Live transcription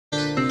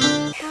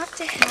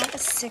to have a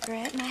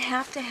cigarette, and I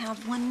have to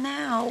have one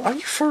now. Are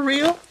you for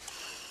real?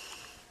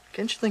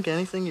 Can't you think of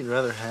anything you'd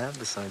rather have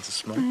besides a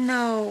smoke?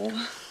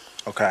 No.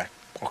 Okay.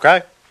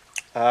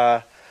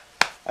 I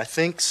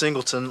think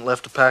Singleton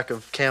left a pack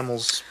of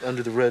Camels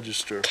under the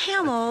register.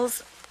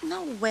 Camels?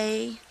 No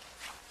way.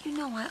 You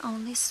know I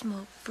only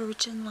smoke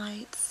Virgin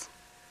Lights.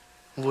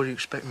 What do you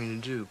expect me to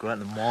do? Go out in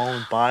the mall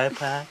and buy a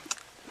pack?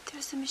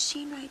 There's a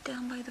machine right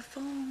down by the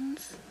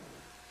phones.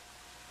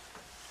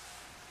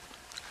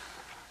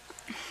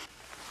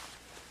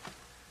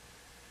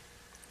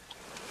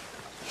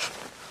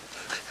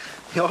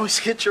 You always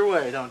get your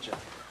way, don't you?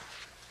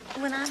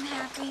 When I'm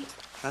happy.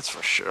 That's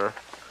for sure.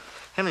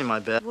 Hand me my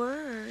badge.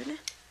 Word.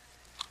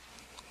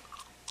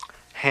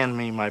 Hand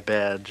me my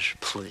badge,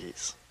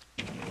 please.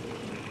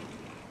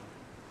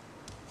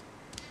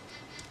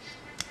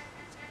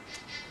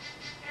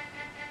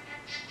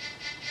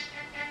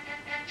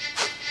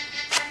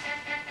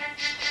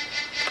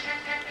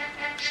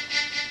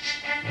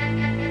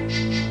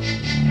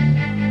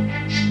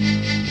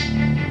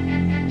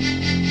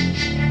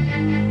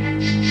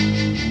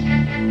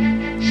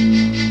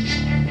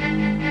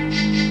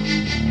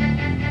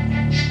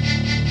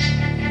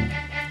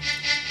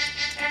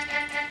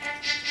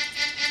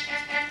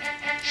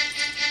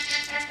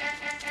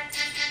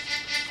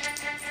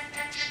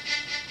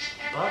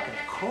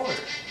 $1.25.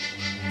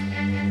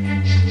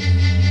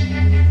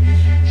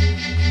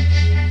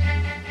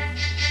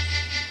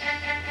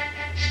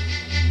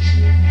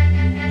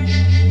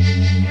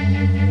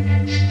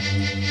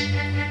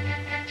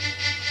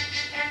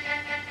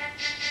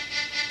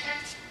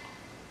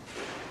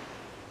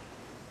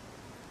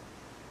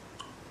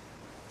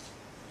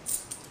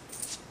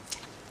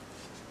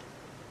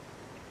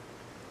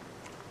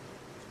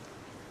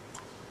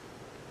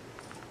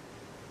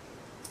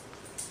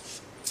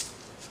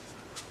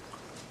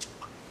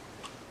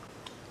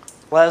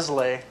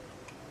 Leslie.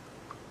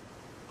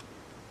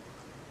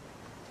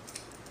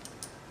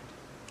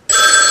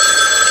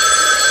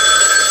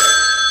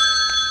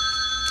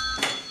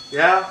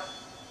 Yeah?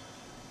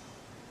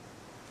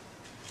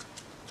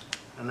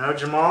 I know,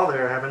 Jamal,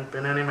 there haven't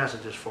been any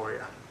messages for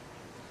you.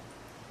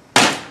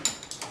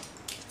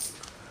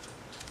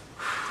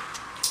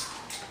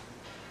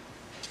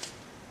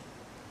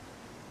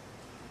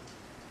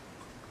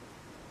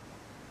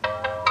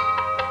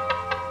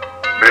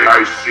 May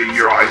I see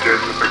your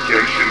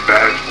identification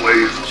badge,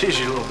 please? Jeez,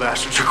 you little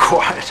bastards are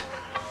quiet.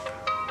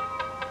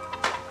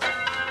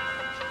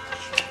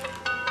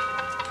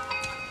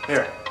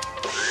 Here.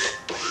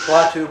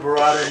 Klaatu,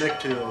 Barada,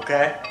 Niktu,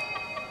 okay?